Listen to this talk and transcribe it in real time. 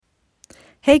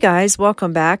Hey guys,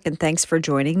 welcome back and thanks for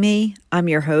joining me. I'm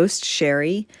your host,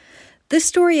 Sherry. This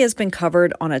story has been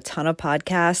covered on a ton of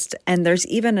podcasts, and there's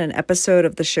even an episode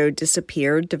of the show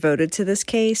Disappeared devoted to this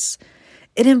case.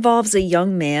 It involves a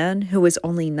young man who was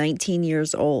only 19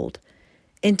 years old.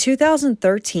 In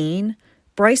 2013,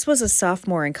 Bryce was a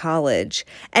sophomore in college,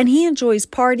 and he enjoys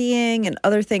partying and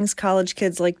other things college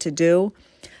kids like to do.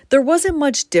 There wasn't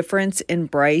much difference in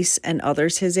Bryce and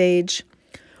others his age.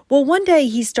 Well, one day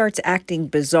he starts acting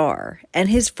bizarre, and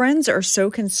his friends are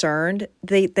so concerned,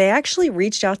 they actually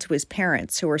reached out to his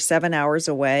parents, who are 7 hours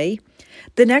away.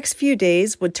 The next few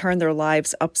days would turn their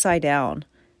lives upside down.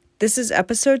 This is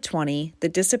episode 20, The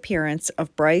Disappearance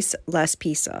of Bryce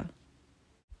Laspisa.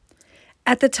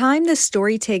 At the time this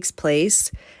story takes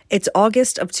place, it's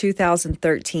August of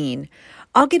 2013.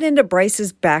 I'll get into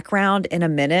Bryce's background in a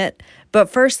minute, but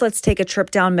first let's take a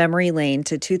trip down memory lane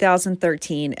to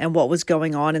 2013 and what was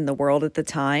going on in the world at the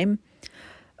time.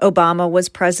 Obama was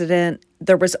president.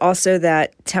 There was also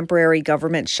that temporary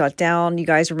government shutdown. You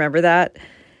guys remember that?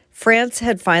 France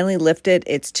had finally lifted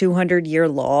its 200-year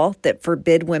law that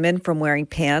forbid women from wearing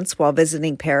pants while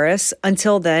visiting Paris.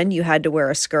 Until then, you had to wear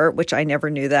a skirt, which I never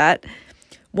knew that.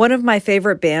 One of my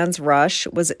favorite bands, Rush,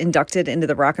 was inducted into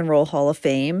the Rock and Roll Hall of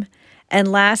Fame. And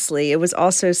lastly, it was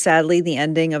also sadly the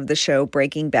ending of the show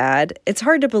Breaking Bad. It's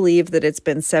hard to believe that it's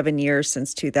been 7 years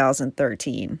since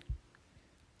 2013.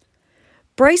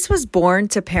 Bryce was born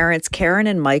to parents Karen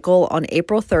and Michael on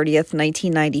April 30th,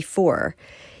 1994.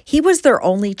 He was their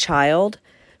only child.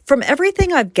 From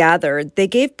everything I've gathered, they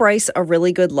gave Bryce a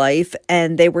really good life,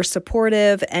 and they were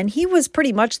supportive, and he was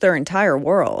pretty much their entire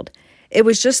world. It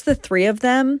was just the three of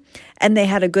them, and they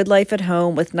had a good life at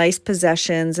home with nice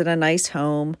possessions and a nice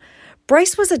home.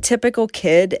 Bryce was a typical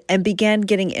kid and began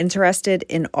getting interested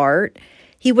in art.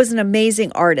 He was an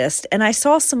amazing artist, and I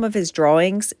saw some of his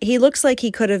drawings. He looks like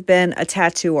he could have been a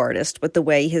tattoo artist with the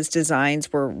way his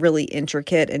designs were really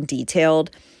intricate and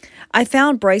detailed. I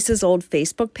found Bryce's old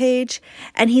Facebook page,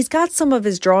 and he's got some of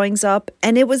his drawings up,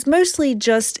 and it was mostly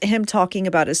just him talking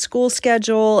about his school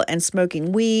schedule and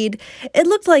smoking weed. It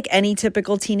looked like any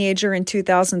typical teenager in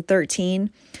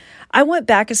 2013. I went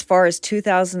back as far as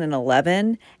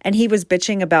 2011, and he was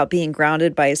bitching about being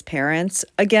grounded by his parents.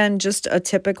 Again, just a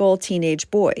typical teenage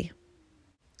boy.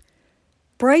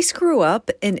 Bryce grew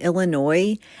up in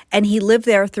Illinois, and he lived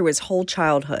there through his whole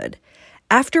childhood.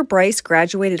 After Bryce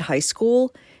graduated high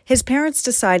school, his parents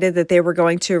decided that they were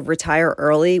going to retire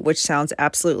early, which sounds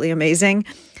absolutely amazing,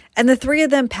 and the three of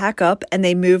them pack up and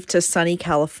they move to sunny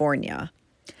California.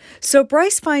 So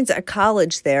Bryce finds a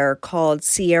college there called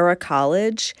Sierra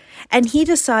College, and he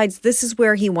decides this is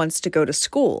where he wants to go to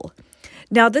school.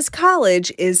 Now, this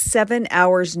college is 7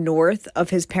 hours north of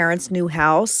his parents' new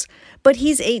house, but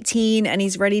he's 18 and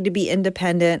he's ready to be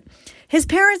independent. His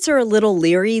parents are a little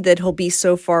leery that he'll be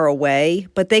so far away,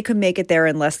 but they could make it there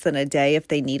in less than a day if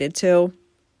they needed to.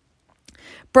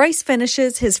 Bryce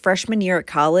finishes his freshman year at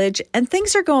college, and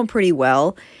things are going pretty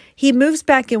well. He moves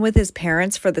back in with his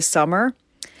parents for the summer.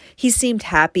 He seemed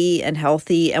happy and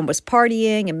healthy and was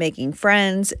partying and making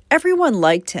friends. Everyone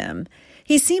liked him.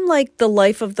 He seemed like the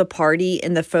life of the party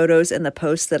in the photos and the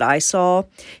posts that I saw.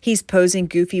 He's posing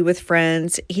goofy with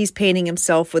friends. He's painting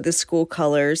himself with his school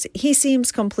colors. He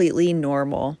seems completely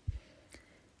normal.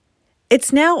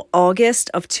 It's now August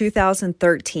of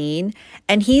 2013,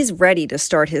 and he's ready to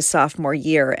start his sophomore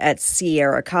year at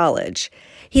Sierra College.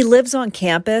 He lives on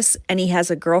campus, and he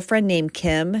has a girlfriend named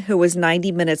Kim, who is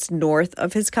 90 minutes north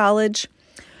of his college.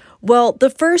 Well, the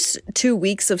first 2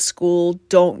 weeks of school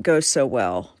don't go so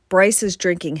well. Bryce is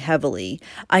drinking heavily.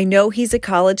 I know he's a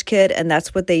college kid, and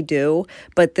that's what they do,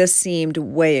 but this seemed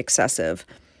way excessive.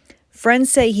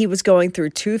 Friends say he was going through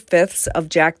 2/5 of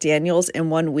Jack Daniels in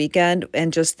one weekend,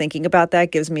 and just thinking about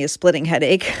that gives me a splitting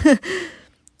headache.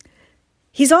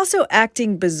 He's also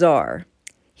acting bizarre.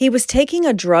 He was taking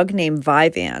a drug named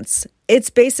Vyvanse. It's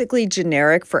basically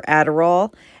generic for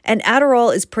Adderall, and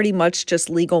Adderall is pretty much just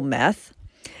legal meth.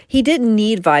 He didn't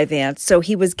need Vyvanse, so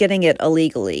he was getting it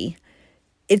illegally.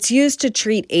 It's used to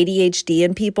treat ADHD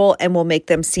in people and will make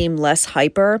them seem less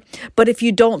hyper. But if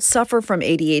you don't suffer from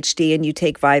ADHD and you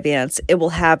take Vyvanse, it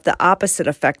will have the opposite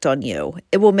effect on you.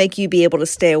 It will make you be able to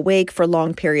stay awake for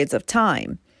long periods of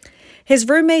time. His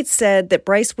roommate said that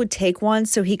Bryce would take one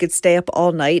so he could stay up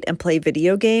all night and play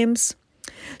video games.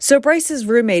 So Bryce's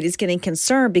roommate is getting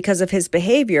concerned because of his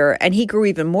behavior, and he grew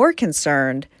even more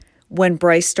concerned when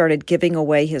Bryce started giving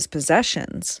away his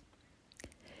possessions.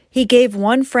 He gave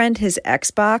one friend his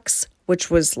Xbox, which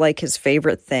was like his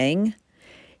favorite thing.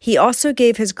 He also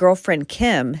gave his girlfriend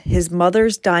Kim his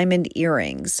mother's diamond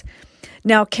earrings.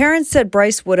 Now, Karen said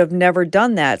Bryce would have never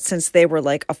done that since they were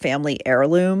like a family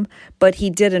heirloom, but he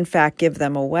did in fact give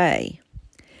them away.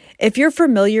 If you're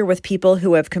familiar with people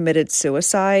who have committed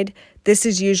suicide, this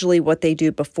is usually what they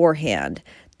do beforehand.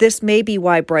 This may be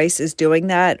why Bryce is doing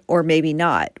that, or maybe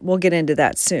not. We'll get into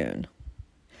that soon.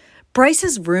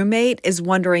 Bryce's roommate is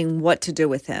wondering what to do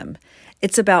with him.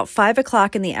 It's about 5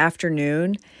 o'clock in the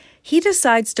afternoon. He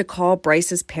decides to call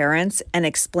Bryce's parents and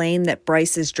explain that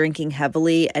Bryce is drinking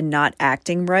heavily and not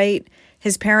acting right.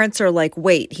 His parents are like,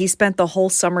 wait, he spent the whole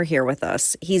summer here with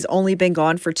us. He's only been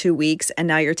gone for 2 weeks, and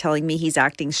now you're telling me he's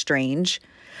acting strange.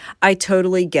 I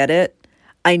totally get it.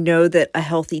 I know that a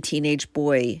healthy teenage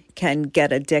boy can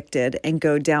get addicted and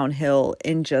go downhill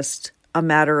in just a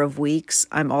matter of weeks.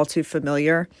 I'm all too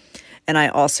familiar. And I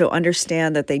also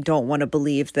understand that they don't want to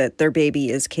believe that their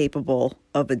baby is capable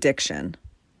of addiction.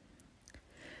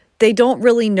 They don't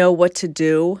really know what to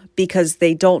do because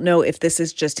they don't know if this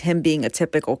is just him being a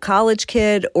typical college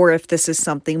kid or if this is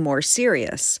something more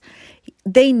serious.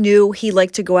 They knew he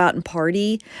liked to go out and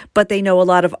party, but they know a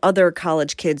lot of other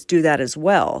college kids do that as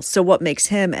well. So what makes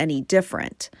him any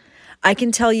different? I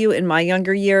can tell you in my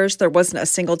younger years, there wasn't a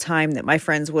single time that my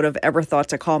friends would have ever thought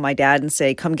to call my dad and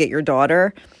say, come get your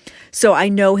daughter. So I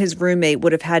know his roommate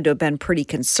would have had to have been pretty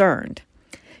concerned.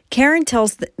 Karen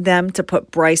tells them to put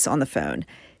Bryce on the phone.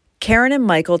 Karen and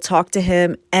Michael talked to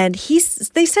him, and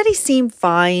they said he seemed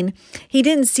fine. He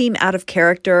didn't seem out of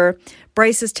character.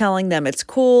 Bryce is telling them it's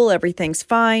cool, everything's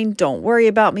fine, don't worry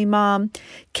about me, Mom.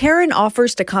 Karen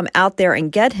offers to come out there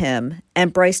and get him,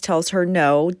 and Bryce tells her,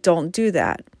 no, don't do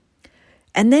that.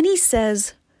 And then he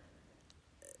says,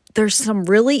 there's some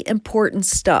really important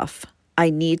stuff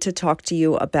I need to talk to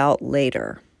you about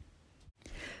later.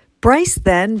 Bryce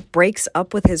then breaks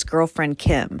up with his girlfriend,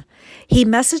 Kim. He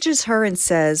messages her and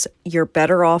says, you're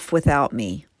better off without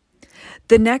me.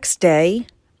 The next day,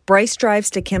 Bryce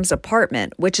drives to Kim's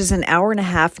apartment, which is an hour and a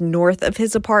half north of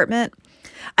his apartment.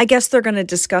 I guess they're going to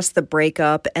discuss the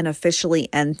breakup and officially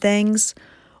end things.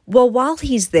 Well, while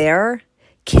he's there,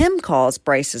 Kim calls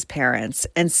Bryce's parents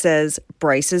and says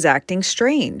Bryce is acting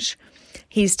strange.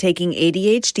 He's taking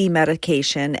ADHD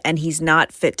medication and he's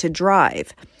not fit to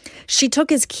drive. She took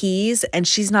his keys and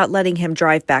she's not letting him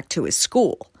drive back to his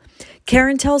school.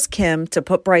 Karen tells Kim to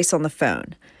put Bryce on the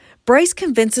phone. Bryce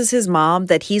convinces his mom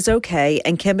that he's okay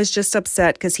and Kim is just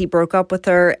upset because he broke up with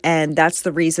her and that's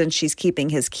the reason she's keeping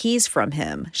his keys from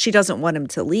him. She doesn't want him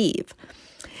to leave.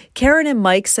 Karen and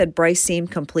Mike said Bryce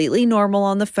seemed completely normal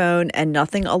on the phone and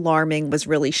nothing alarming was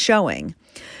really showing.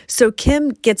 So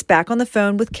Kim gets back on the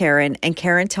phone with Karen and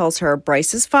Karen tells her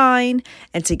Bryce is fine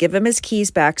and to give him his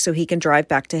keys back so he can drive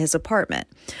back to his apartment.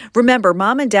 Remember,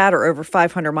 Mom and Dad are over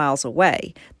 500 miles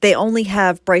away. They only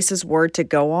have Bryce's word to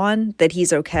go on that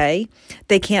he's okay.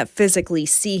 They can't physically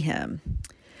see him.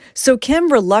 So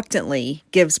Kim reluctantly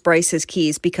gives Bryce his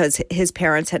keys because his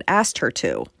parents had asked her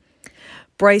to.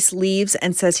 Bryce leaves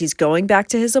and says he's going back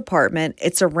to his apartment.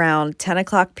 It's around 10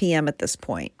 o'clock p.m. at this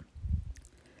point.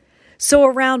 So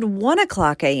around 1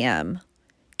 o'clock a.m.,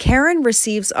 Karen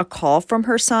receives a call from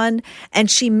her son, and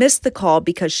she missed the call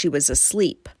because she was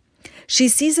asleep. She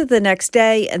sees it the next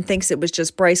day and thinks it was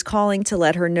just Bryce calling to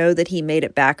let her know that he made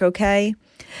it back okay.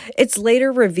 It's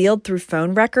later revealed through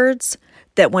phone records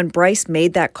that when Bryce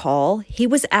made that call, he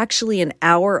was actually an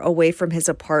hour away from his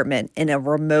apartment in a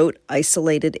remote,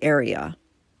 isolated area.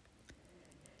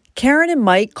 Karen and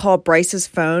Mike call Bryce's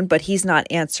phone, but he's not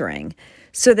answering.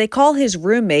 So they call his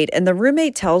roommate, and the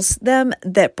roommate tells them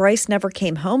that Bryce never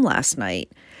came home last night.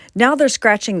 Now they're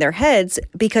scratching their heads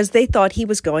because they thought he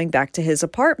was going back to his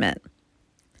apartment.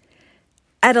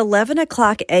 At 11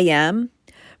 o'clock a.m.,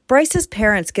 Bryce's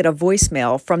parents get a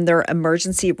voicemail from their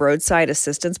emergency roadside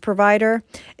assistance provider.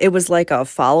 It was like a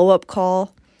follow-up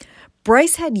call.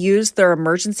 Bryce had used their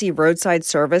emergency roadside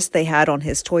service they had on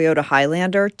his Toyota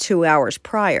Highlander 2 hours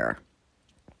prior.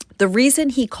 The reason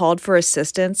he called for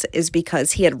assistance is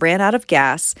because he had ran out of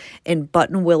gas in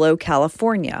Buttonwillow,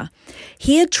 California.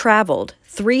 He had traveled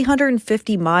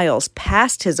 350 miles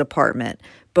past his apartment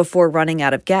before running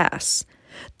out of gas.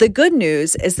 The good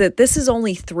news is that this is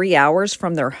only 3 hours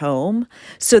from their home,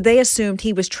 so they assumed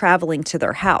he was traveling to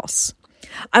their house.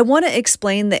 I want to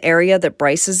explain the area that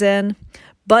Bryce is in.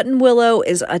 Buttonwillow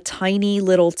is a tiny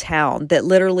little town that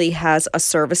literally has a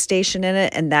service station in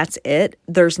it, and that's it.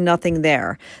 There's nothing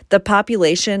there. The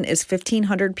population is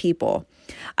 1,500 people.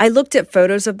 I looked at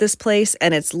photos of this place,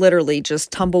 and it's literally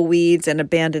just tumbleweeds and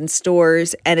abandoned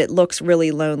stores, and it looks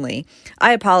really lonely.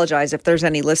 I apologize if there's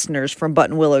any listeners from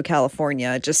Buttonwillow,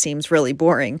 California. It just seems really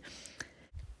boring.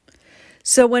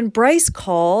 So when Bryce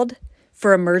called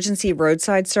for emergency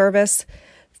roadside service,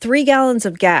 3 gallons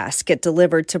of gas get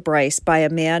delivered to Bryce by a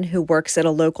man who works at a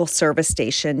local service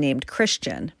station named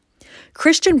Christian.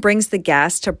 Christian brings the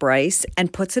gas to Bryce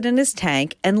and puts it in his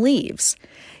tank and leaves.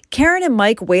 Karen and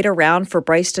Mike wait around for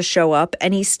Bryce to show up,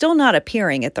 and he's still not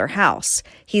appearing at their house.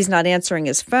 He's not answering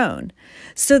his phone.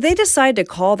 So they decide to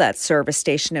call that service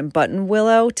station in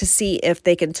Buttonwillow to see if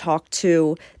they can talk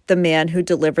to the man who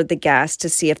delivered the gas to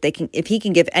see if he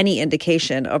can give any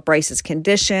indication of Bryce's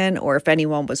condition or if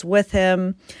anyone was with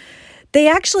him. They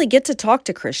actually get to talk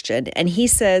to Christian, and he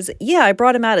says, "Yeah, I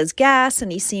brought him out his gas,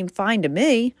 and he seemed fine to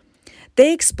me."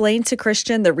 They explained to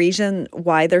Christian the reason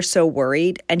why they're so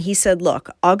worried, and he said, "Look,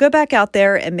 I'll go back out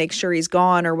there and make sure he's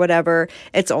gone or whatever.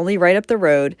 It's only right up the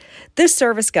road." This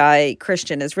service guy,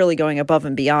 Christian, is really going above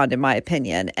and beyond, in my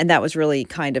opinion, and that was really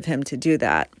kind of him to do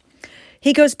that.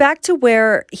 He goes back to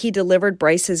where he delivered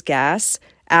Bryce's gas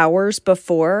hours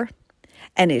before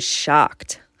and is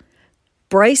shocked.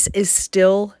 Bryce is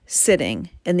still sitting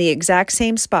in the exact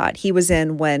same spot he was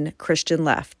in when Christian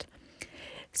left.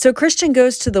 So Christian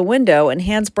goes to the window and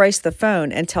hands Bryce the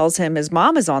phone and tells him his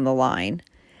mom is on the line.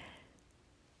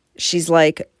 She's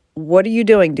like, "What are you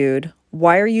doing, dude?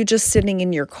 Why are you just sitting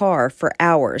in your car for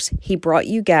hours? He brought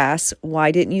you gas.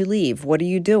 Why didn't you leave? What are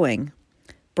you doing?"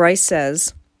 Bryce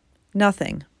says,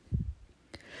 "Nothing."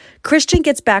 Christian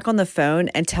gets back on the phone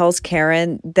and tells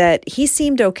Karen that he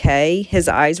seemed okay. His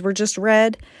eyes were just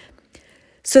red.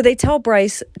 So they tell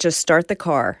Bryce, "Just start the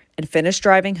car and finish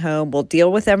driving home. We'll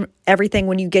deal with everything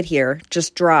when you get here.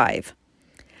 Just drive."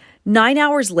 9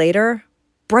 hours later,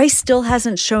 Bryce still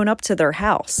hasn't shown up to their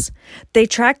house. They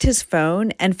tracked his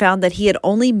phone and found that he had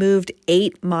only moved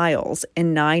 8 miles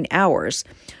in 9 hours.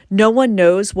 No one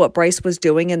knows what Bryce was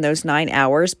doing in those 9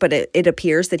 hours, but it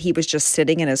appears that he was just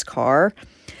sitting in his car.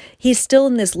 He's still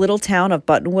in this little town of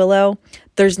Buttonwillow.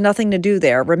 There's nothing to do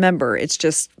there. Remember, it's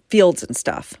just fields and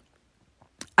stuff.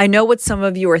 I know what some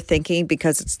of you are thinking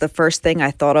because it's the first thing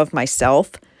I thought of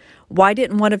myself. Why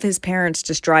didn't one of his parents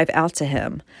just drive out to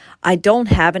him? I don't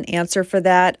have an answer for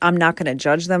that. I'm not going to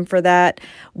judge them for that.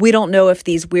 We don't know if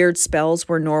these weird spells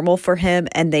were normal for him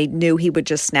and they knew he would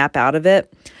just snap out of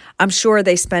it. I'm sure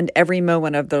they spend every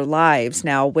moment of their lives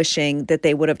now wishing that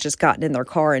they would have just gotten in their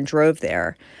car and drove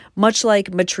there. Much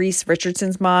like Matrice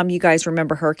Richardson's mom, you guys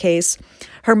remember her case?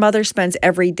 Her mother spends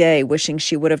every day wishing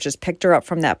she would have just picked her up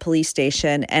from that police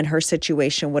station and her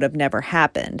situation would have never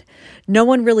happened. No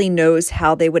one really knows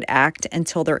how they would act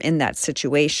until they're in that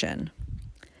situation.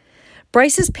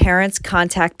 Bryce's parents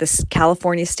contact the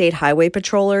California State Highway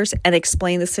Patrollers and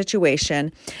explain the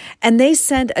situation, and they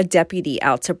send a deputy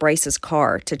out to Bryce's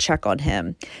car to check on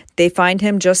him. They find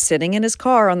him just sitting in his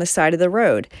car on the side of the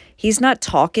road. He's not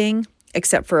talking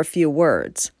except for a few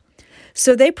words.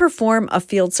 So they perform a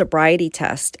field sobriety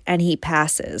test, and he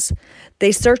passes.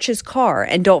 They search his car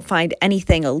and don't find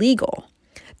anything illegal.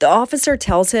 The officer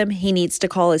tells him he needs to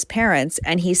call his parents,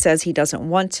 and he says he doesn't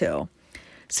want to.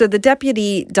 So the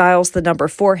deputy dials the number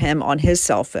for him on his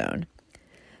cell phone.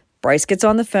 Bryce gets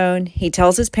on the phone. He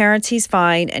tells his parents he's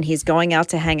fine and he's going out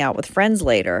to hang out with friends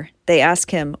later. They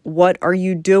ask him, "What are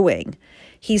you doing?"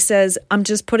 He says, "I'm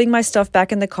just putting my stuff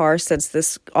back in the car since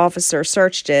this officer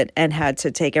searched it and had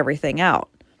to take everything out."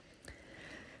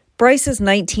 Bryce is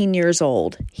 19 years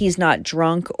old. He's not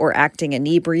drunk or acting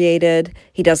inebriated.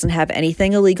 He doesn't have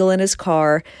anything illegal in his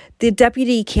car. The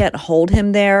deputy can't hold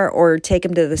him there or take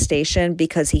him to the station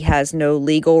because he has no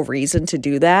legal reason to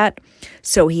do that.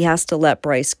 So he has to let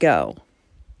Bryce go.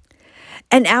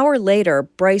 An hour later,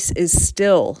 Bryce is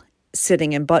still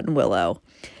sitting in Buttonwillow.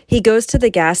 He goes to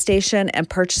the gas station and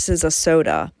purchases a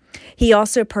soda. He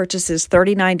also purchases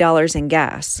 $39 in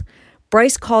gas.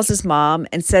 Bryce calls his mom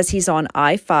and says he's on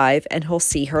I-5 and he'll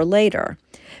see her later.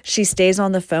 She stays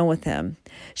on the phone with him.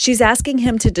 She's asking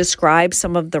him to describe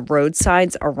some of the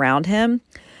roadsides around him.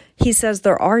 He says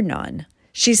there are none.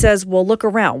 She says, "Well, look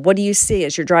around. What do you see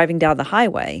as you're driving down the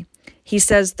highway?" He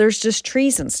says there's just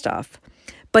trees and stuff.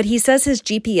 But he says his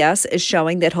GPS is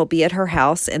showing that he'll be at her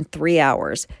house in 3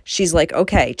 hours. She's like,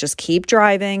 "Okay, just keep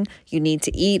driving. You need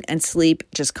to eat and sleep.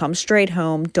 Just come straight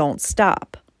home. Don't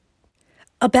stop."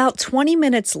 About 20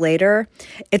 minutes later,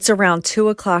 it's around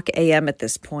 2:00 a.m. at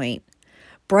this point.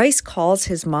 Bryce calls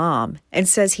his mom and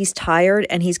says he's tired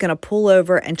and he's going to pull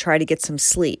over and try to get some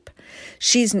sleep.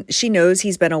 She knows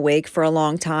he's been awake for a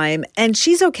long time, and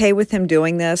she's okay with him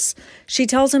doing this. She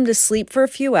tells him to sleep for a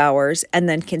few hours and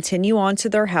then continue on to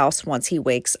their house once he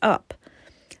wakes up.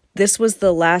 This was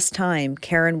the last time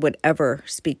Karen would ever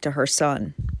speak to her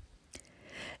son.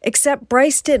 Except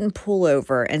Bryce didn't pull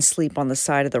over and sleep on the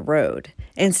side of the road.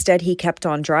 Instead, he kept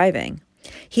on driving.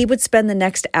 He would spend the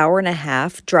next hour and a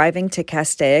half driving to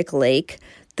Castaic Lake,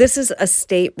 This is a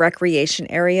state recreation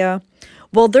area.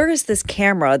 Well, there is this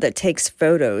camera that takes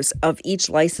photos of each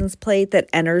license plate that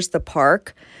enters the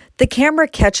park. The camera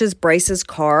catches Bryce's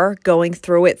car going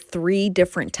through it 3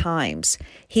 different times.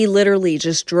 He literally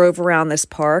just drove around this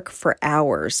park for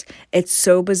hours. It's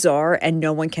so bizarre and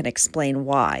no one can explain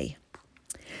why.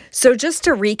 So just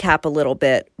to recap a little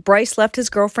bit, Bryce left his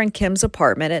girlfriend Kim's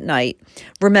apartment at night.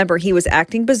 Remember, he was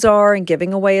acting bizarre and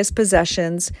giving away his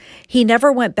possessions. He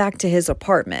never went back to his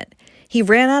apartment. He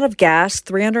ran out of gas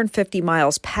 350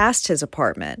 miles past his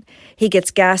apartment. He gets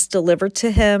gas delivered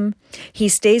to him. He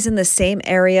stays in the same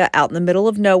area out in the middle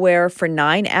of nowhere for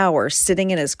 9 hours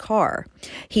sitting in his car.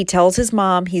 He tells his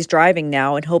mom he's driving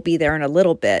now and he'll be there in a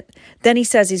little bit. Then he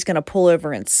says he's going to pull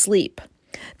over and sleep.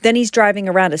 Then he's driving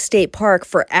around a state park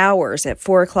for hours at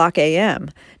 4 o'clock a.m.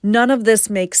 None of this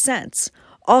makes sense.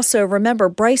 Also, remember,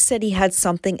 Bryce said he had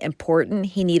something important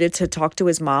he needed to talk to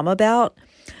his mom about.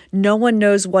 No one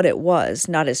knows what it was,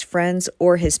 not his friends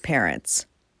or his parents.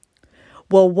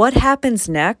 Well, what happens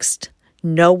next?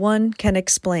 No one can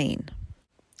explain.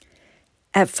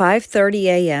 At 5:30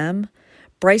 a.m.,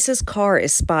 Bryce's car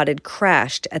is spotted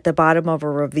crashed at the bottom of a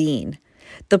ravine.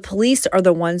 The police are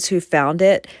the ones who found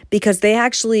it because they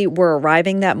actually were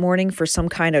arriving that morning for some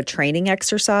kind of training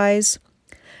exercise.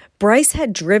 Bryce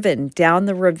had driven down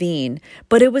the ravine,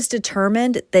 but it was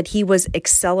determined that he was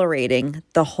accelerating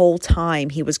the whole time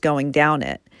he was going down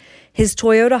it. His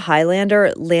Toyota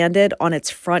Highlander landed on its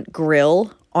front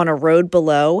grille on a road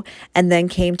below and then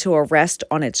came to a rest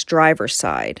on its driver's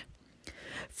side.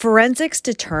 Forensics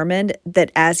determined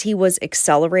that as he was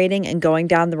accelerating and going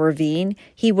down the ravine,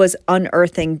 he was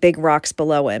unearthing big rocks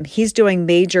below him. He's doing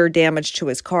major damage to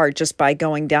his car just by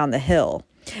going down the hill.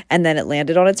 And then it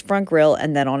landed on its front grille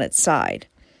and then on its side.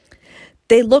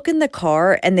 They look in the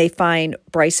car and they find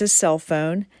Bryce's cell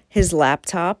phone, his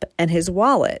laptop, and his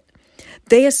wallet.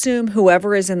 They assume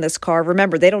whoever is in this car,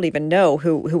 remember, they don't even know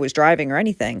who was driving or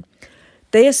anything.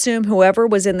 They assume whoever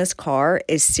was in this car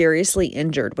is seriously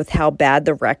injured with how bad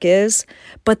the wreck is,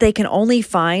 but they can only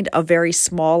find a very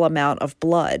small amount of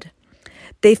blood.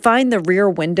 They find the rear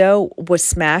window was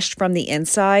smashed from the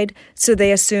inside, so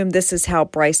they assume this is how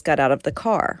Bryce got out of the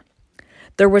car.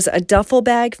 There was a duffel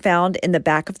bag found in the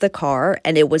back of the car,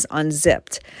 and it was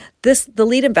unzipped. The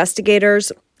lead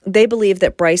investigators, they believe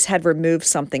that Bryce had removed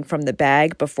something from the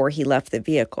bag before he left the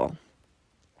vehicle.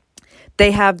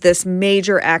 They have this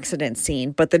major accident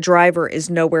scene, but the driver is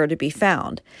nowhere to be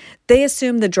found. They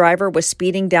assume the driver was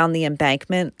speeding down the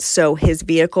embankment so his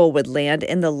vehicle would land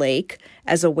in the lake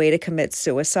as a way to commit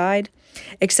suicide,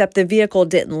 except the vehicle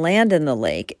didn't land in the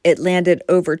lake. It landed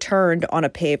overturned on a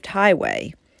paved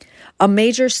highway. A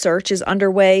major search is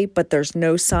underway, but there's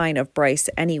no sign of Bryce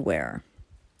anywhere.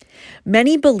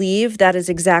 Many believe that is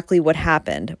exactly what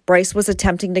happened. Bryce was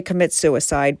attempting to commit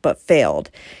suicide, but failed.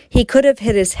 He could have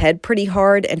hit his head pretty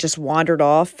hard and just wandered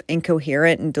off,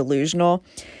 incoherent and delusional.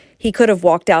 He could have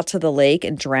walked out to the lake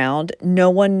and drowned. No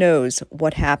one knows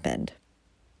what happened.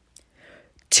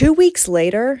 2 weeks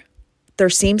later, there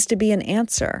seems to be an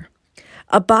answer.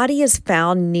 A body is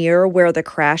found near where the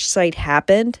crash site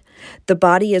happened. The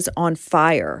body is on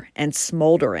fire and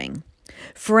smoldering.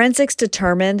 Forensics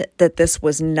determined that this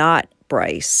was not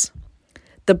Bryce.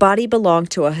 The body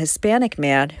belonged to a Hispanic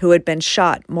man who had been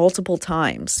shot multiple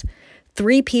times.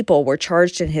 3 people were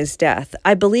charged in his death.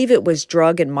 I believe it was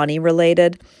drug and money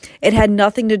related. It had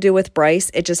nothing to do with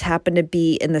Bryce. It just happened to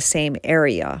be in the same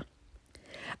area.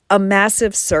 A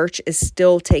massive search is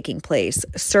still taking place.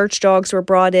 Search dogs were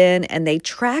brought in and they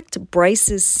tracked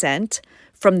Bryce's scent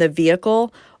from the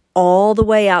vehicle all the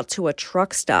way out to a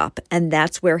truck stop, and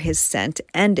that's where his scent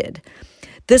ended.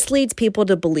 This leads people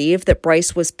to believe that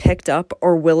Bryce was picked up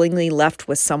or willingly left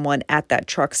with someone at that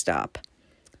truck stop.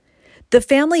 The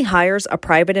family hires a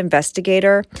private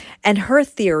investigator, and her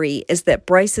theory is that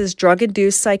Bryce's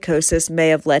drug-induced psychosis may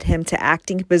have led him to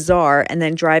acting bizarre and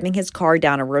then driving his car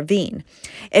down a ravine.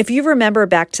 If you remember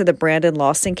back to the Brandon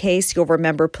Lawson case, you'll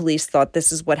remember police thought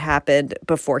this is what happened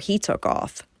before he took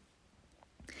off.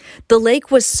 The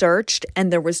lake was searched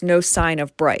and there was no sign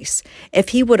of Bryce. If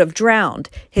he would have drowned,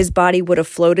 his body would have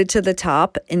floated to the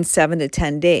top in 7 to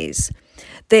 10 days.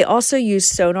 They also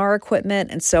used sonar equipment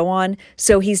and so on,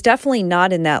 so he's definitely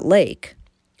not in that lake.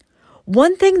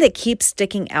 One thing that keeps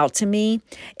sticking out to me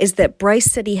is that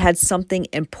Bryce said he had something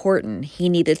important he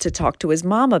needed to talk to his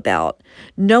mom about.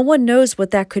 No one knows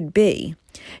what that could be.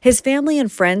 His family and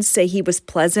friends say he was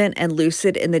pleasant and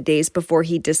lucid in the days before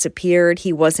he disappeared.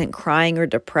 He wasn't crying or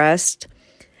depressed.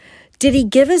 Did he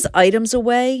give his items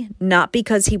away, not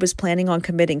because he was planning on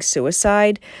committing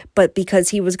suicide, but because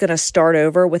he was going to start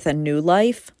over with a new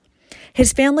life?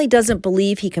 His family doesn't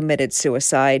believe he committed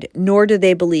suicide, nor do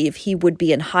they believe he would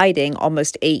be in hiding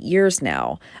almost 8 years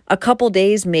now. A couple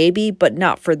days maybe, but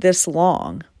not for this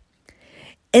long.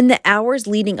 In the hours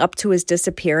leading up to his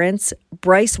disappearance,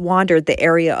 Bryce wandered the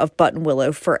area of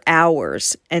Buttonwillow for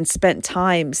hours and spent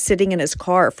time sitting in his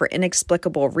car for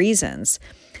inexplicable reasons.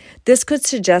 This could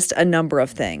suggest a number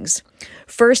of things.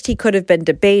 First, he could have been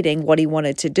debating what he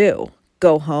wanted to do: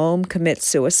 go home, commit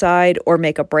suicide, or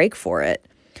make a break for it.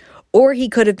 Or he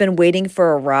could have been waiting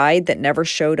for a ride that never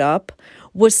showed up.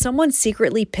 Was someone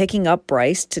secretly picking up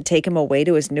Bryce to take him away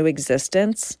to his new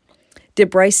existence? Did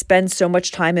Bryce spend so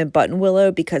much time in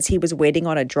Buttonwillow because he was waiting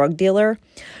on a drug dealer?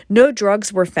 No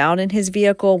drugs were found in his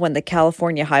vehicle when the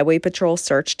California Highway Patrol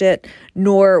searched it,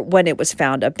 nor when it was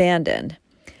found abandoned.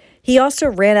 He also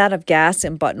ran out of gas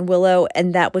in Buttonwillow,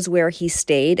 and that was where he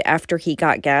stayed after he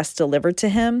got gas delivered to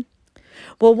him.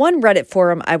 Well, one Reddit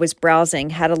forum I was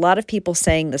browsing had a lot of people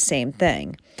saying the same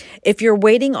thing. If you're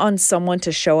waiting on someone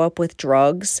to show up with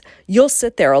drugs, you'll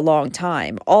sit there a long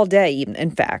time, all day even, in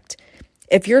fact.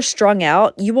 If you're strung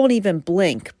out, you won't even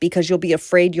blink because you'll be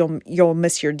afraid you'll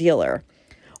miss your dealer.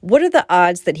 What are the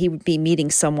odds that he would be meeting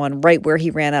someone right where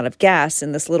he ran out of gas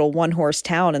in this little one-horse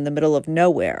town in the middle of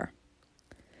nowhere?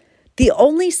 The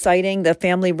only sighting the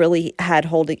family really had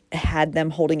them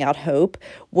holding out hope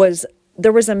was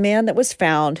there was a man that was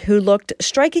found who looked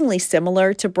strikingly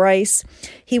similar to Bryce.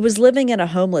 He was living in a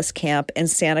homeless camp in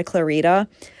Santa Clarita.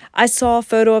 I saw a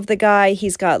photo of the guy.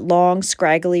 He's got long,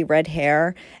 scraggly red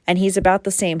hair, and he's about the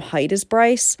same height as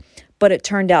Bryce, but it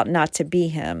turned out not to be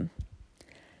him.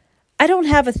 I don't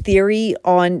have a theory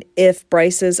on if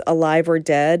Bryce is alive or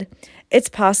dead. It's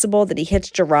possible that he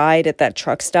hitched a ride at that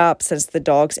truck stop since the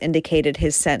dogs indicated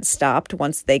his scent stopped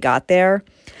once they got there.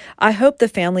 I hope the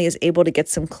family is able to get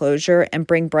some closure and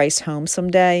bring Bryce home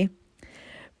someday.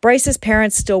 Bryce's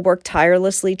parents still work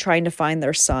tirelessly trying to find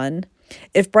their son.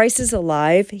 If Bryce is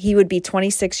alive, he would be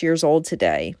 26 years old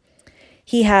today.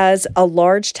 He has a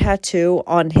large tattoo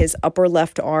on his upper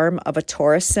left arm of a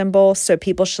Taurus symbol, so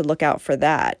people should look out for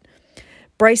that.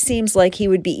 Bryce seems like he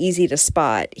would be easy to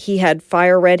spot. He had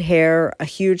fire red hair, a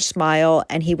huge smile,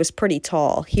 and he was pretty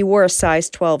tall. He wore a size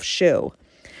 12 shoe.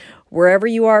 Wherever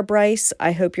you are, Bryce,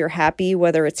 I hope you're happy,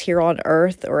 whether it's here on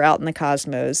Earth or out in the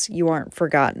cosmos. You aren't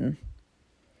forgotten.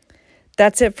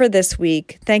 That's it for this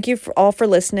week. Thank you all for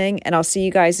listening, and I'll see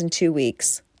you guys in 2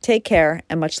 weeks. Take care,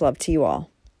 and much love to you all.